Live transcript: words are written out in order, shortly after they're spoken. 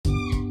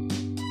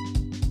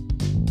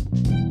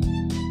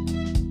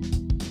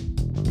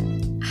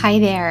Hi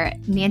there,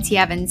 Nancy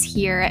Evans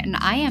here, and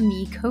I am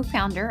the co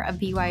founder of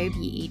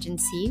BYOB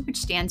Agency, which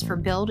stands for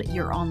Build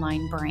Your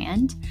Online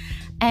Brand.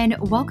 And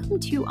welcome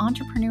to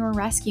Entrepreneur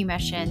Rescue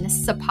Mission. This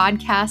is a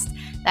podcast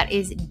that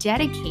is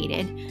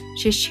dedicated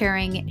to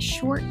sharing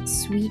short,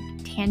 sweet,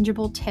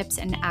 tangible tips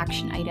and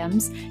action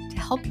items to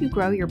help you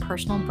grow your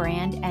personal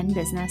brand and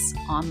business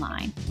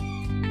online.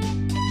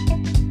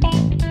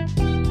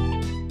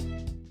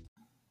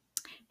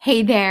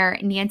 Hey there,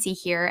 Nancy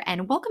here,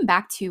 and welcome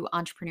back to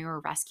Entrepreneur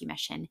Rescue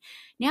Mission.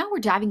 Now we're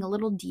diving a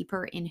little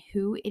deeper in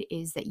who it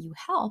is that you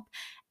help,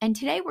 and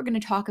today we're going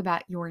to talk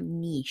about your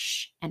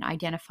niche and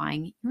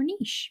identifying your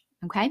niche.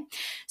 Okay,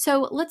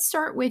 so let's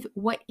start with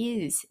what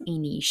is a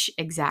niche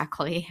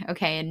exactly.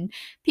 Okay, and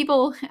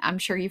people, I'm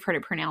sure you've heard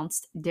it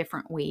pronounced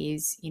different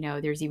ways. You know,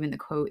 there's even the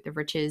quote, the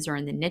riches are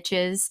in the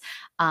niches.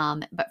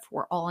 But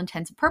for all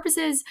intents and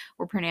purposes,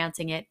 we're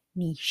pronouncing it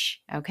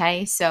niche.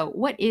 Okay, so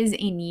what is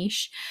a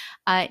niche?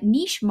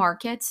 Niche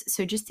markets,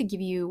 so just to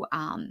give you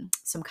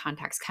some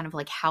context, kind of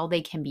like how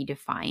they can be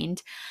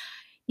defined.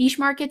 Niche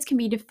markets can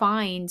be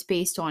defined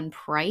based on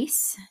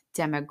price,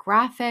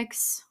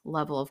 demographics,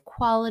 level of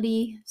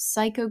quality,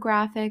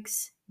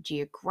 psychographics,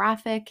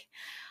 geographic.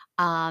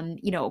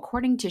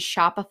 According to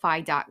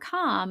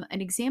Shopify.com,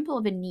 an example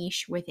of a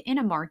niche within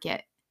a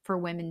market for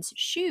women's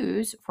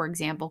shoes, for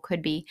example,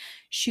 could be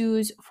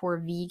shoes for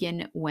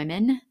vegan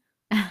women.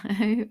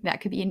 That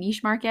could be a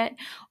niche market,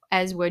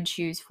 as would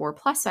shoes for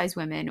plus size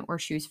women or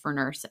shoes for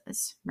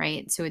nurses,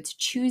 right? So it's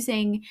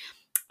choosing,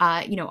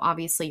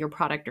 obviously your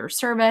product or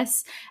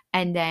service,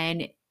 and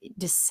then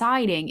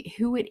deciding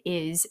who it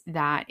is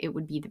that it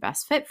would be the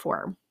best fit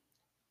for.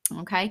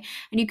 Okay.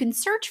 And you can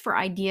search for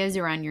ideas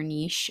around your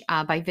niche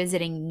by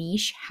visiting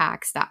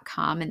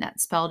nichehacks.com, and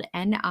that's spelled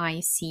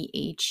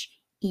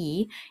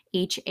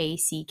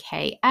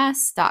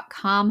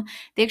NICHEHACKS.com.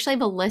 They actually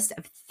have a list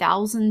of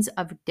thousands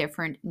of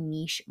different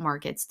niche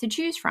markets to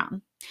choose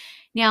from.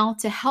 Now,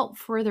 to help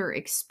further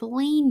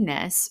explain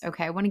this,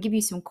 okay, I want to give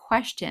you some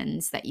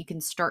questions that you can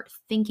start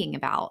thinking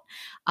about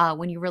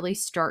when you really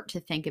start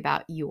to think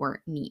about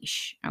your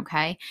niche,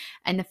 okay?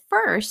 And the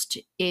first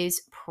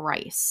is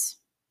price,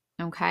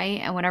 okay?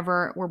 And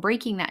whenever we're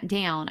breaking that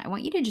down, I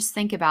want you to just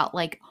think about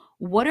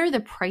what are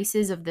the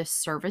prices of the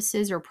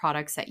services or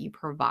products that you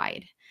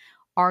provide?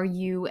 Are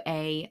you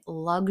a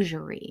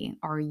luxury?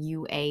 Are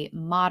you a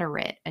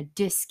moderate, a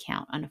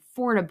discount, an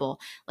affordable?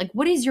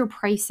 What is your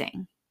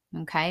pricing?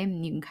 Okay,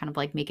 and you can kind of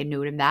make a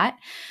note of that.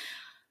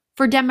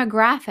 For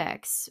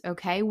demographics,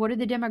 okay, what are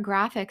the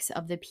demographics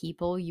of the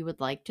people you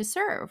would like to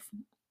serve?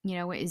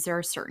 Is there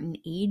a certain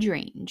age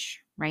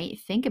range, right?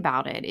 Think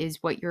about it.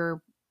 Is what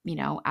you're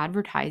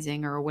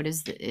advertising, or what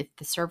is if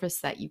the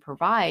service that you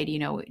provide,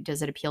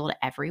 does it appeal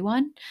to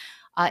everyone?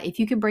 If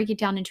you can break it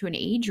down into an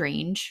age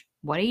range,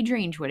 what age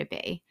range would it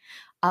be?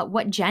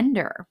 What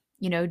gender?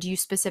 Do you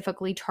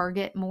specifically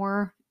target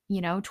more,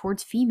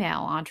 towards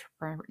female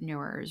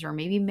entrepreneurs, or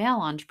maybe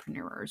male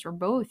entrepreneurs, or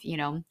both?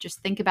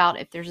 Just think about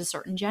if there's a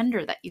certain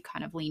gender that you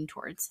kind of lean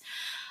towards.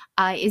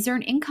 Is there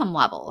an income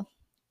level?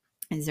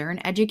 Is there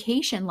an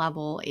education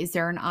level? Is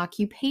there an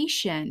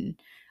occupation?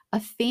 A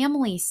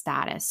family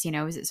status?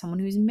 Is it someone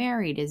who's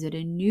married? Is it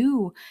a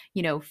new,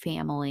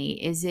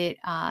 family? Is it,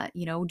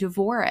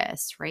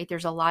 divorce, right?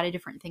 There's a lot of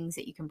different things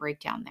that you can break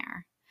down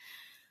there.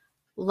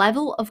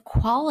 Level of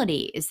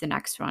quality is the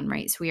next one,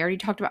 right? So we already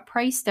talked about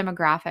price,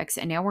 demographics,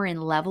 and now we're in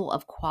level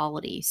of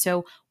quality.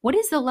 So what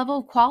is the level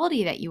of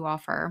quality that you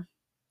offer?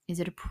 Is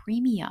it a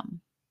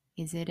premium?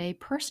 Is it a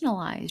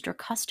personalized or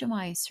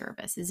customized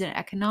service? Is it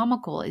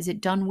economical? Is it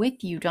done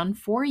with you, done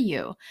for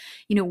you?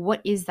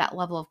 What is that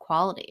level of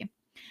quality?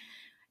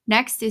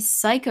 Next is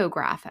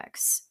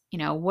psychographics.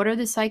 What are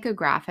the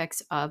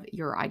psychographics of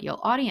your ideal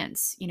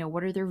audience?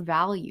 What are their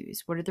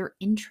values? What are their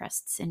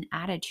interests and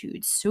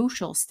attitudes,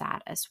 social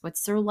status?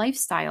 What's their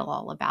lifestyle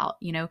all about?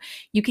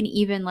 You can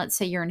even, let's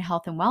say you're in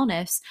health and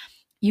wellness,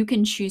 you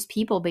can choose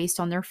people based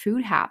on their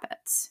food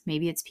habits.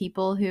 Maybe it's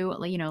people who,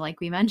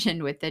 like we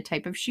mentioned with the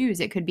type of shoes,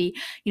 it could be,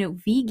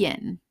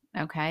 vegan.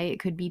 Okay. It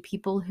could be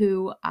people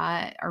who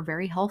are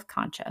very health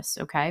conscious.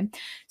 Okay.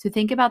 So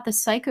think about the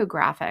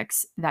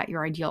psychographics that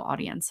your ideal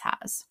audience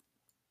has.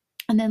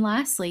 And then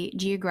lastly,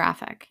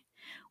 geographic.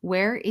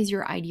 Where is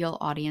your ideal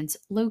audience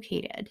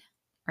located?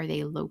 Are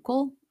they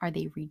local? Are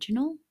they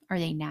regional? Are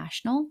they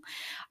national?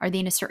 Are they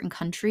in a certain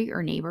country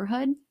or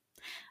neighborhood?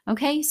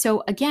 Okay,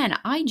 so again,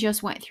 I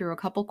just went through a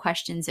couple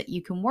questions that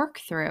you can work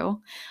through,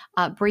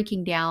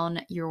 breaking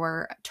down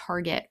your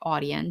target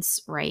audience,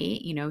 right?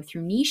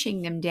 Through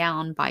niching them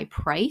down by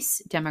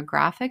price,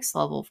 demographics,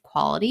 level of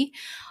quality,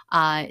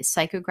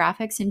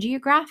 psychographics, and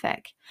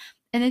geographic.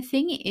 And the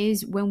thing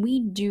is, when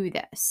we do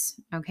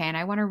this, okay, and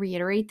I want to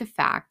reiterate the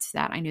fact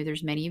that I know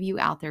there's many of you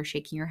out there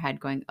shaking your head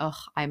going, ugh,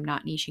 I'm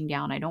not niching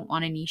down. I don't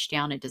want to niche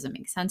down. It doesn't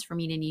make sense for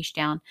me to niche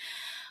down.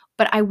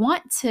 But I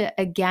want to,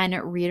 again,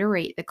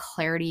 reiterate the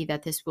clarity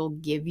that this will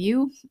give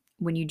you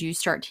when you do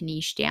start to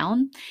niche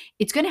down.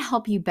 It's going to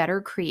help you better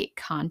create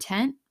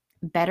content,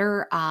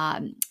 better,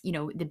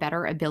 the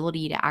better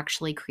ability to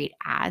actually create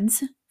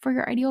ads for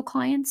your ideal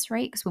clients,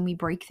 right? Because when we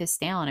break this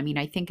down, I mean,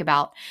 I think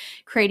about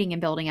creating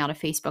and building out a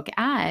Facebook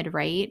ad,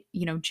 right?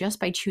 Just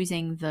by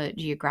choosing the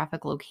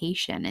geographic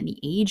location and the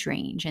age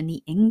range and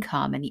the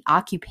income and the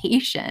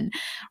occupation,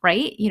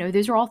 right?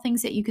 Those are all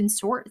things that you can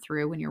sort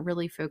through when you're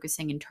really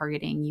focusing and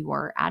targeting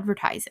your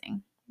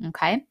advertising.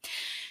 Okay.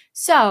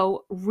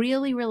 So,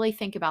 really, really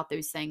think about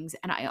those things.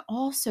 And I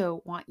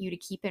also want you to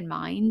keep in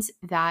mind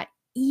that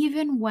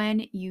even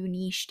when you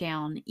niche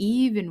down,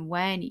 even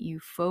when you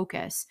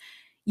focus,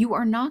 you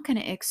are not going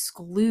to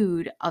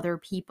exclude other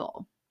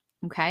people.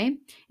 Okay.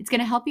 It's going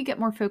to help you get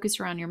more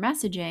focused around your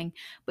messaging,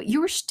 but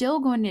you're still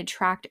going to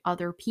attract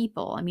other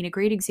people. I mean, a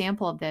great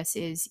example of this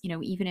is,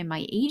 even in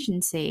my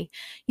agency,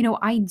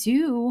 I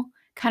do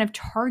kind of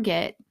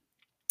target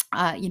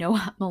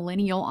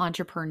millennial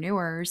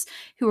entrepreneurs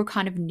who are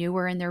kind of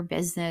newer in their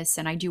business.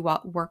 And I do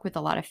work with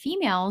a lot of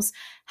females.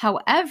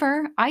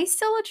 However, I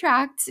still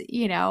attract,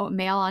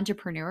 male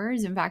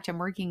entrepreneurs. In fact, I'm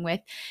working with,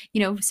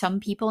 some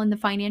people in the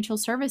financial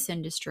service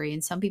industry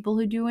and some people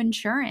who do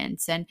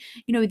insurance. And,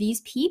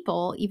 these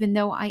people, even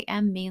though I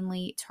am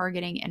mainly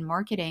targeting and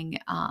marketing,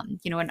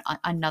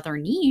 another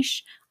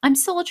niche, I'm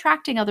still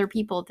attracting other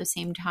people at the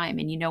same time.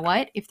 And you know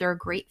what? If they're a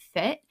great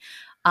fit,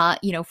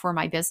 for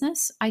my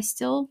business, I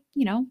still,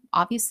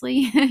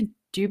 obviously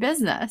do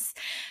business.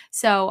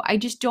 So I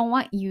just don't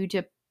want you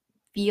to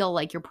feel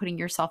like you're putting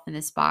yourself in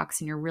this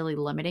box and you're really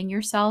limiting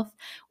yourself.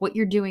 What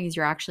you're doing is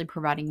you're actually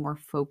providing more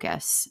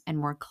focus and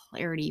more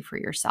clarity for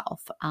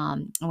yourself.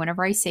 And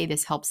whenever I say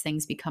this helps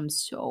things become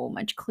so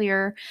much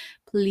clearer,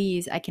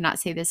 please, I cannot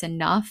say this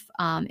enough.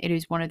 It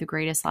is one of the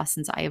greatest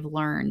lessons I have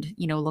learned,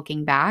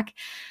 looking back,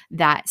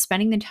 that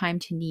spending the time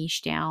to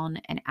niche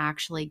down and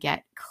actually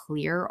get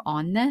clear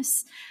on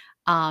this,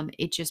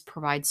 it just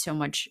provides so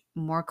much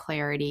more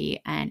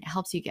clarity and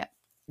helps you get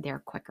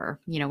there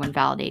quicker, when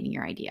validating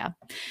your idea.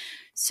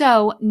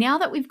 So now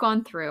that we've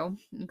gone through,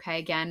 okay,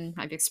 again,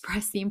 I've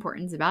expressed the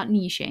importance about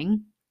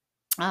niching.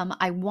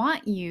 I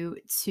want you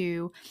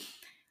to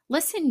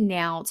listen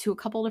now to a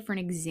couple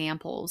different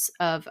examples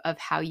of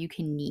how you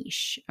can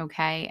niche,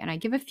 okay? And I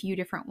give a few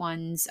different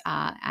ones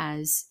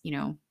as,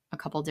 a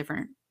couple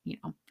different,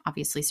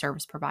 obviously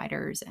service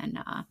providers and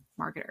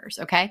marketers,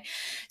 okay?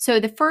 So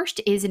the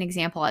first is an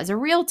example as a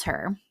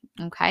realtor,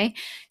 okay?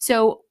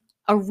 So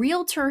a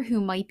realtor who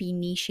might be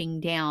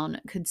niching down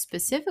could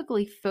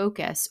specifically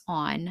focus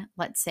on,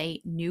 let's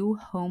say, new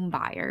home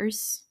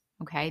buyers.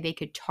 Okay, they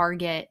could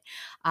target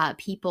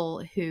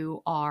people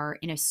who are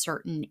in a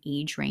certain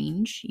age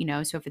range,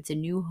 so if it's a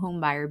new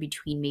home buyer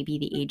between maybe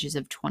the ages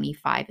of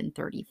 25 and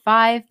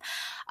 35,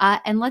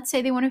 and let's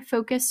say they want to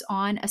focus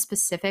on a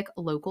specific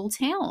local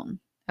town.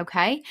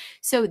 Okay,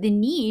 so the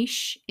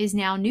niche is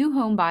now new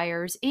home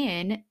buyers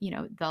in,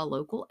 the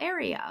local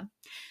area.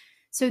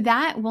 So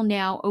that will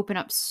now open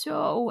up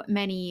so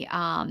many,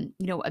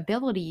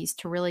 abilities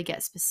to really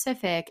get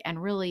specific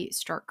and really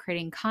start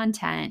creating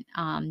content,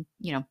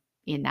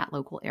 in that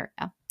local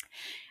area.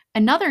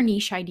 Another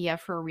niche idea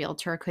for a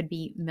realtor could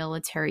be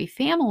military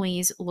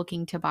families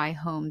looking to buy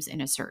homes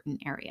in a certain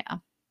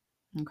area.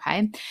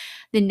 Okay.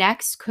 The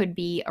next could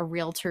be a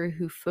realtor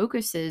who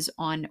focuses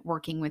on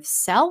working with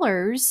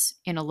sellers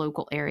in a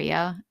local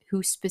area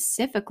who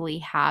specifically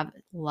have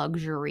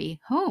luxury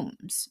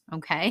homes.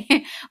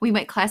 Okay. We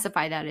might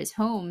classify that as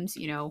homes,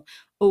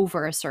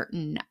 over a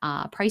certain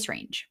price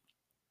range.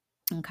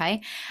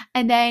 Okay.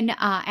 And then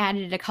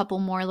added a couple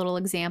more little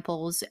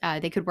examples.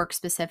 They could work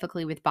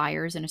specifically with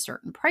buyers in a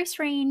certain price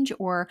range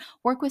or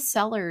work with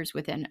sellers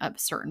within a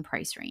certain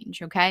price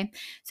range. Okay.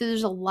 So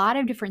there's a lot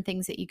of different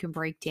things that you can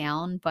break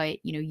down,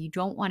 but you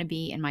don't want to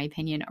be, in my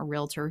opinion, a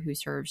realtor who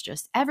serves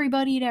just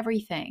everybody and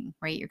everything,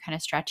 right? You're kind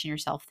of stretching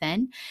yourself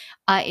thin.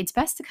 It's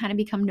best to kind of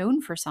become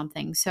known for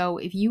something. So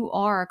if you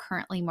are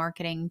currently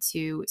marketing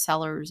to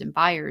sellers and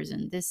buyers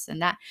and this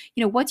and that,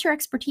 what's your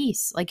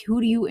expertise? Like,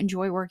 who do you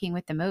enjoy working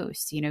with the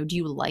most? Do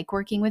you like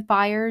working with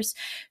buyers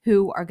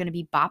who are going to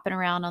be bopping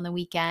around on the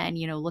weekend,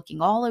 looking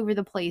all over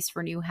the place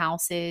for new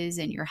houses,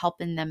 and you're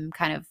helping them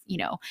kind of,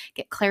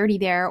 get clarity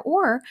there?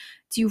 Or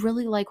do you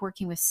really like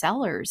working with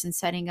sellers and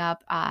setting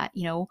up,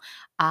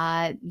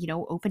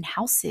 open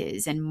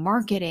houses and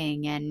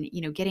marketing and,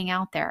 getting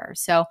out there?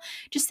 So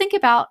just think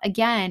about,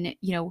 again,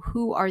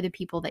 who are the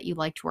people that you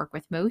like to work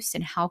with most,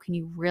 and how can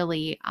you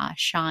really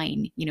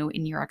shine,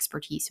 in your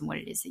expertise and what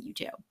it is that you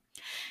do.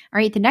 All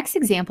right, the next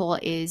example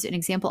is an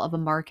example of a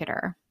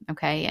marketer,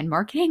 okay? And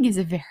marketing is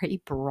a very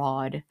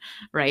broad,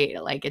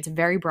 right? Like, it's a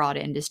very broad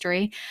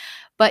industry,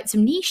 but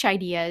some niche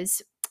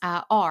ideas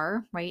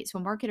are, right? So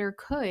a marketer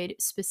could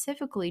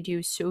specifically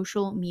do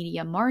social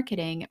media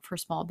marketing for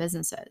small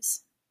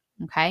businesses.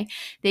 Okay.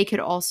 They could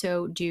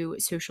also do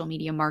social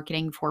media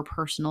marketing for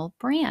personal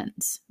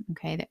brands.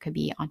 Okay. That could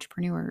be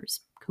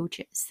entrepreneurs,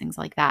 coaches, things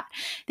like that.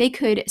 They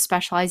could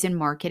specialize in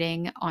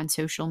marketing on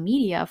social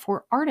media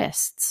for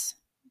artists.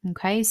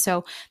 Okay.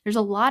 So there's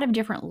a lot of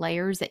different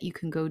layers that you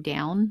can go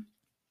down.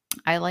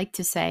 I like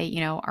to say,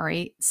 all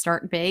right,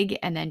 start big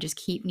and then just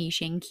keep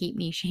niching,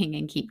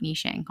 and keep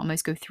niching.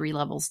 Almost go 3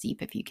 levels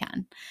deep if you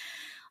can.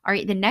 All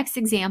right, the next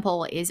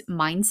example is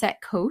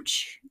mindset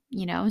coach.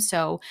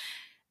 So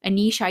a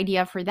niche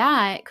idea for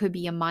that could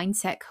be a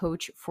mindset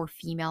coach for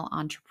female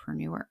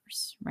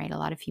entrepreneurs, right? A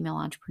lot of female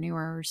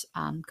entrepreneurs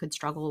could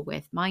struggle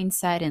with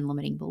mindset and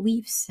limiting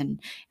beliefs and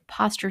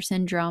imposter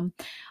syndrome.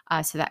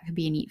 So that could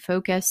be a neat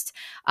focus.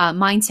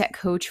 Mindset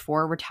coach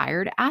for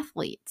retired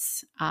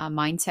athletes,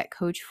 mindset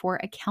coach for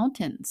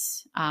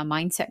accountants,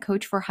 mindset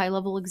coach for high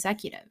level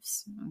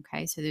executives.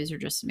 Okay, so those are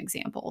just some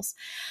examples.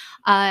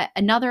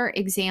 Another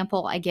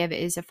example I give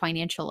is a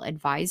financial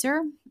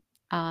advisor.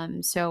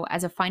 So,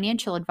 as a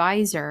financial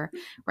advisor,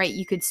 right,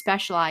 you could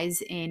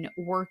specialize in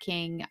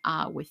working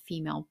with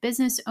female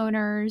business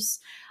owners.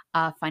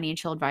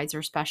 Financial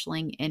advisor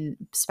specializing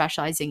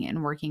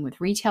in working with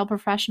retail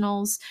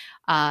professionals,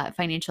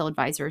 financial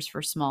advisors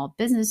for small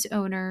business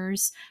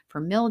owners,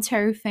 for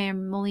military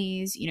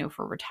families,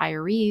 for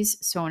retirees,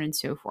 so on and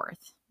so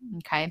forth.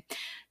 Okay,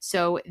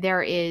 so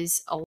there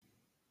is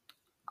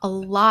a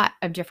lot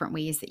of different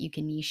ways that you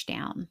can niche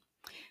down.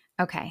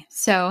 Okay,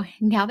 so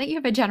now that you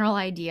have a general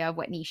idea of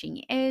what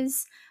niching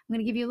is, I'm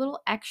going to give you a little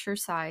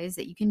exercise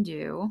that you can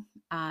do.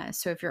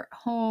 So if you're at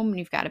home and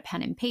you've got a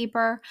pen and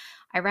paper,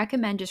 I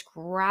recommend just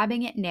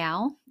grabbing it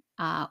now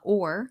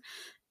or,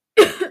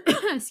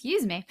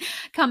 excuse me,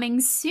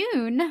 coming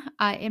soon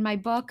in my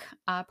book,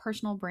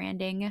 Personal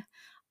Branding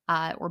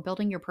or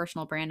building your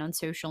personal brand on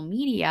social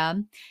media,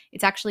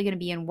 it's actually going to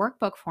be in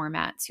workbook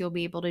format. So you'll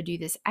be able to do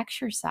this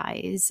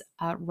exercise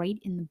right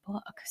in the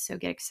book. So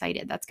get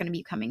excited. That's going to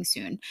be coming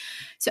soon.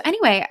 So,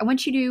 anyway, I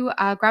want you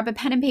to grab a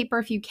pen and paper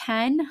if you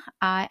can.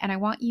 And I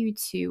want you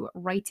to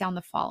write down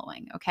the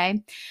following.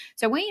 Okay.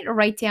 So I want you to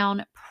write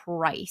down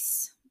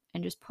price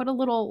and just put a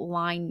little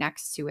line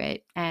next to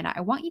it. And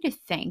I want you to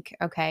think,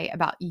 okay,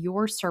 about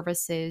your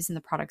services and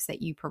the products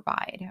that you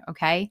provide.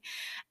 Okay.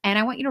 And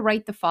I want you to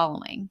write the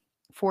following.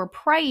 For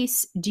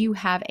price, do you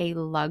have a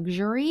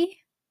luxury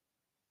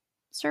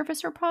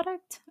service or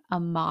product, a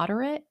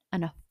moderate,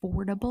 an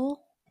affordable,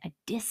 a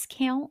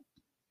discount?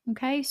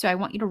 Okay, so I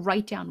want you to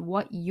write down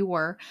what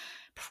your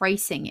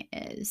pricing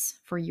is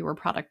for your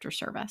product or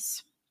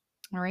service.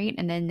 All right,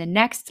 and then the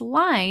next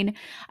line,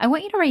 I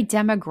want you to write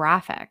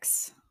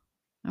demographics.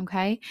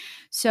 Okay,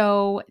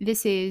 so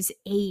this is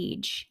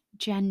age,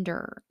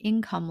 gender,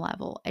 income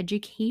level,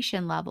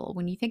 education level.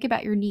 When you think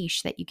about your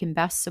niche that you can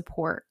best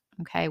support,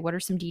 okay, what are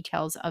some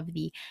details of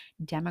the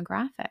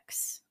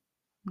demographics?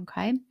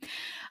 Okay,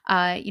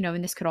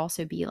 and this could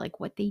also be like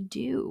what they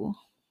do,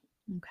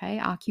 okay,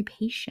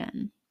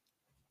 occupation.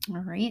 All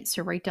right,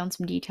 so write down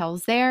some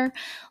details there.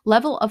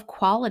 Level of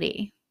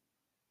quality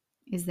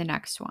is the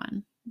next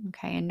one.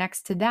 Okay, and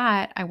next to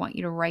that, I want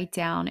you to write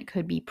down it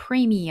could be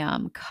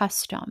premium,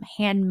 custom,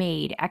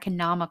 handmade,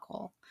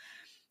 economical,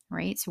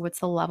 right? So, what's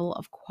the level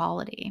of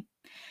quality?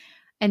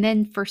 And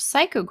then for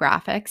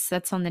psychographics,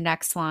 that's on the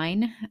next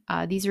line.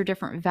 These are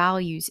different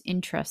values,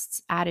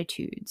 interests,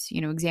 attitudes.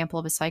 Example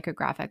of a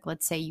psychographic.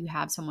 Let's say you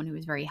have someone who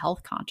is very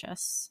health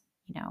conscious,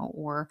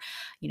 or,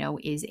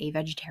 is a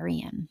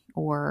vegetarian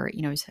or,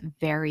 is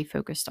very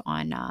focused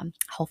on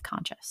health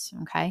conscious.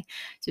 Okay.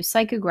 So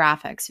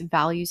psychographics,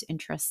 values,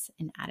 interests,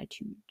 and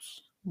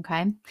attitudes.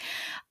 Okay.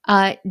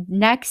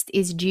 Next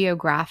is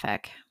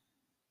geographic.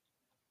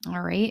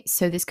 All right.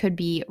 So this could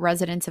be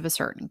residents of a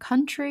certain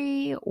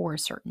country or a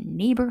certain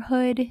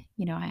neighborhood.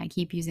 I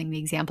keep using the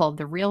example of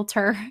the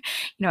realtor.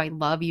 I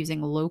love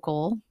using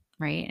local,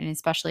 right? And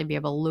especially if you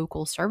have a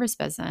local service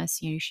business,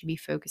 you should be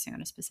focusing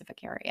on a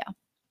specific area.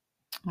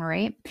 All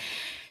right.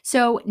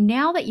 So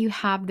now that you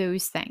have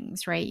those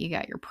things, right, you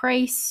got your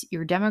price,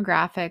 your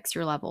demographics,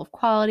 your level of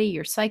quality,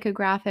 your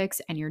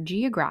psychographics, and your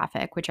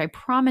geographic, which I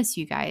promise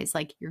you guys,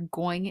 like you're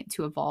going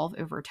to evolve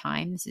over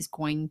time. This is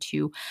going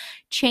to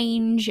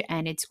change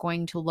and it's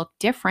going to look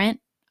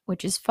different,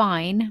 which is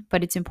fine,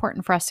 but it's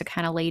important for us to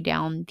kind of lay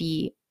down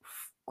the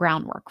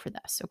groundwork for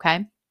this.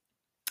 Okay.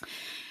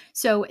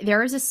 So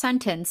there is a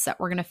sentence that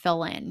we're going to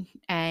fill in,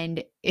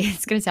 and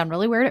it's going to sound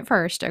really weird at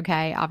first,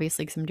 okay?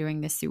 Obviously, because I'm doing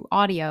this through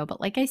audio,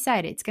 but like I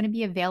said, it's going to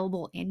be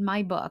available in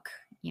my book,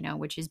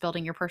 which is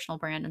Building Your Personal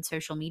Brand on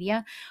Social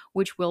Media,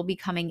 which will be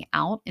coming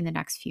out in the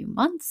next few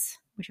months,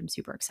 which I'm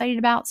super excited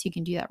about. So you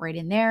can do that right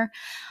in there.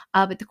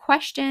 But the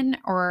question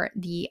or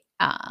the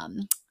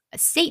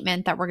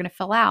statement that we're going to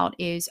fill out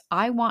is,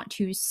 I want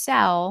to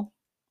sell,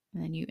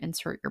 and then you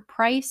insert your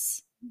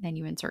price, then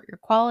you insert your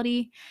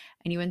quality,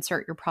 and you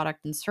insert your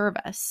product and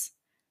service.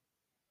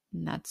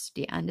 And that's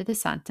the end of the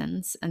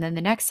sentence. And then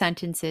the next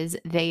sentence is,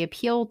 they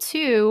appeal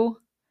to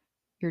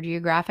your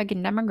geographic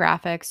and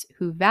demographics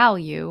who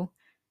value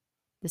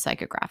the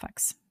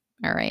psychographics.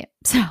 All right.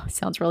 So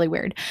sounds really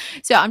weird.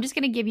 So I'm just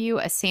going to give you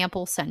a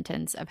sample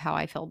sentence of how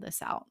I filled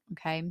this out.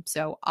 Okay.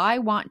 So I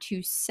want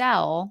to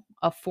sell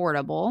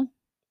affordable,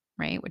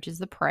 right, which is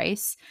the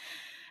price,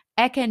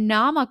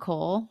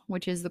 economical,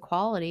 which is the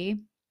quality,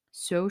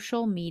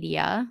 social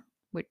media,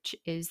 which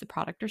is the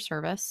product or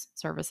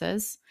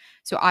services.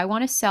 So I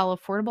want to sell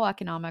affordable,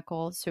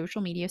 economical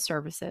social media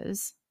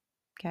services.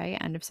 Okay,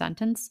 end of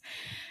sentence.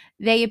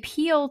 They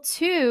appeal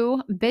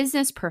to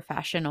business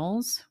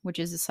professionals, which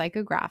is the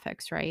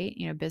psychographics, right?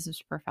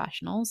 Business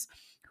professionals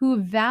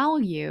who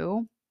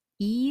value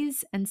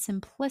ease and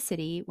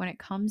simplicity when it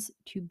comes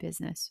to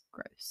business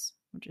growth,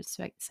 which is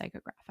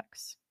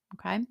psychographics.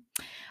 Okay.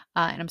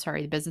 And I'm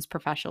sorry, the business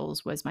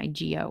professionals was my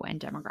geo and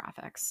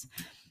demographics.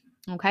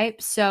 Okay.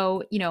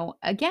 So,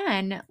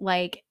 again,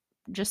 like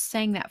just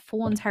saying that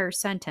full entire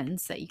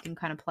sentence that you can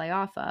kind of play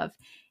off of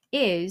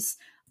is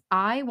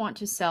I want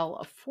to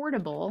sell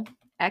affordable,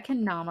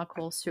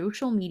 economical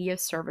social media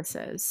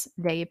services.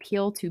 They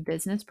appeal to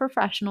business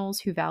professionals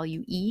who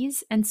value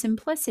ease and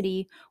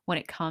simplicity when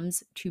it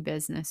comes to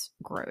business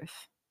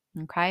growth.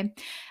 Okay.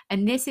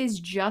 And this is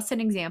just an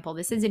example.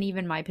 This isn't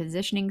even my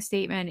positioning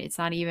statement. It's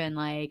not even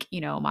like,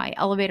 my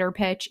elevator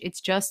pitch.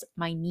 It's just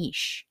my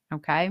niche.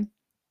 Okay.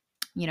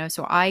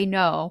 So I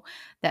know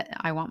that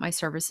I want my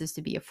services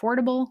to be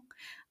affordable.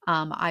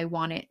 I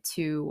want it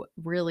to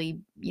really,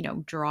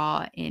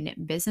 draw in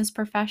business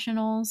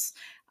professionals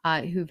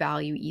who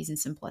value ease and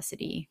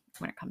simplicity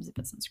when it comes to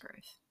business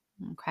growth.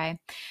 Okay.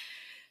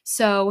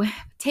 So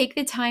take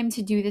the time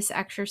to do this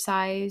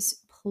exercise.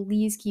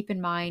 Please keep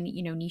in mind,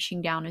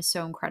 niching down is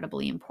so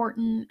incredibly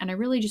important. And I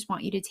really just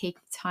want you to take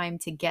the time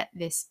to get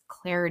this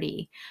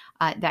clarity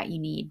that you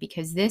need,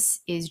 because this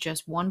is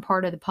just one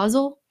part of the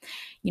puzzle.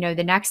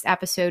 The next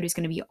episode is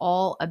going to be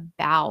all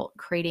about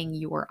creating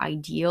your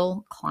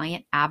ideal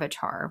client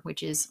avatar,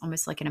 which is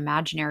almost like an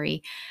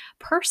imaginary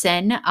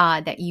person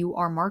that you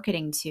are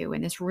marketing to.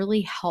 And this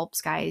really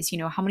helps, guys.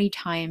 How many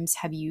times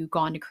have you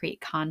gone to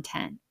create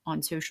content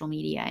on social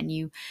media and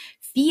you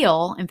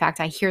feel, in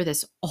fact, I hear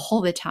this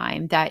all the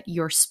time, that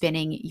you're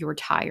spinning your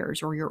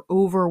tires or you're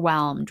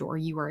overwhelmed or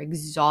you are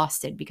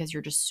exhausted because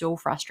you're just so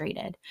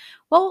frustrated?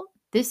 Well,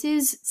 this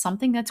is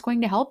something that's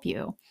going to help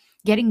you.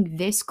 Getting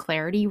this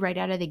clarity right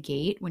out of the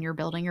gate when you're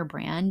building your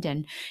brand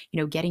and,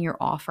 getting your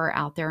offer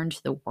out there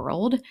into the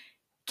world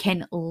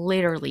can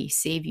literally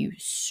save you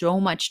so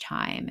much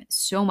time,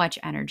 so much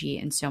energy,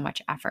 and so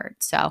much effort.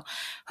 So,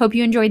 hope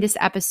you enjoyed this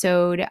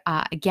episode.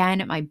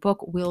 Again, my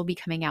book will be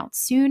coming out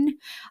soon.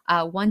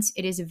 Once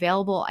it is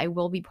available, I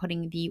will be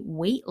putting the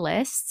wait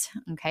list.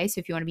 Okay, so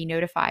if you want to be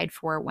notified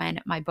for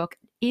when my book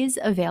is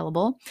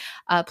available,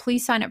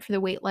 please sign up for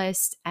the wait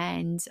list,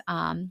 and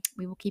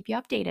we will keep you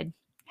updated.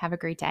 Have a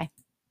great day.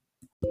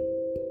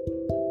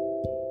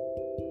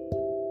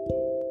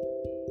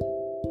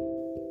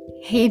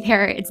 Hey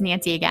there, it's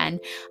Nancy again.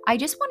 I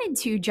just wanted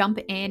to jump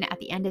in at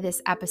the end of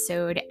this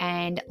episode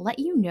and let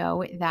you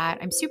know that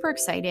I'm super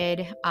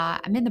excited.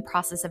 I'm in the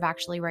process of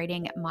actually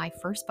writing my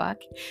first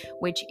book,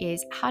 which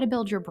is How to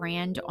Build Your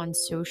Brand on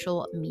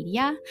Social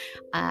Media,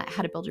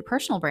 How to Build Your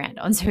Personal Brand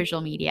on Social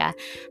Media.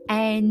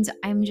 And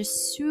I'm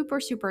just super,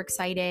 super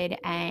excited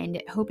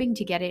and hoping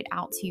to get it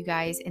out to you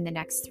guys in the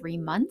next 3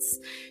 months.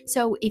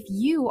 So if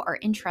you are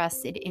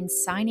interested in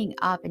signing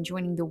up and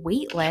joining the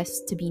wait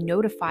list to be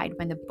notified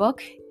when the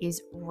book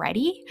is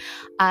ready,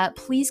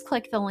 please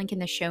click the link in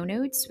the show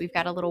notes. We've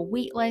got a little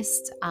wait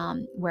list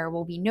where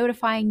we'll be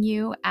notifying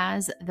you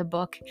as the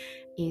book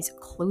is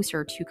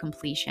closer to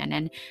completion.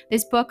 And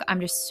this book, I'm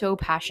just so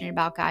passionate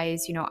about,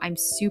 guys. I'm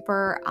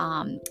super,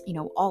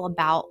 all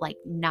about like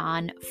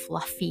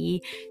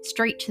non-fluffy,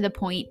 straight to the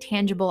point,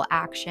 tangible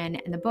action.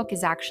 And the book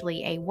is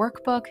actually a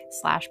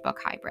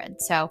workbook/book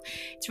hybrid. So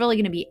it's really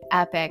going to be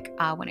epic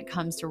when it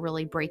comes to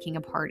really breaking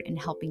apart and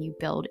helping you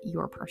build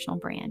your personal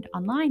brand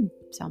online.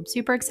 So I'm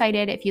super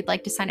excited. If you'd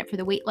like to sign up for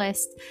the wait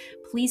list,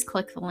 please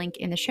click the link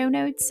in the show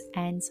notes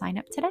and sign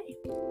up today.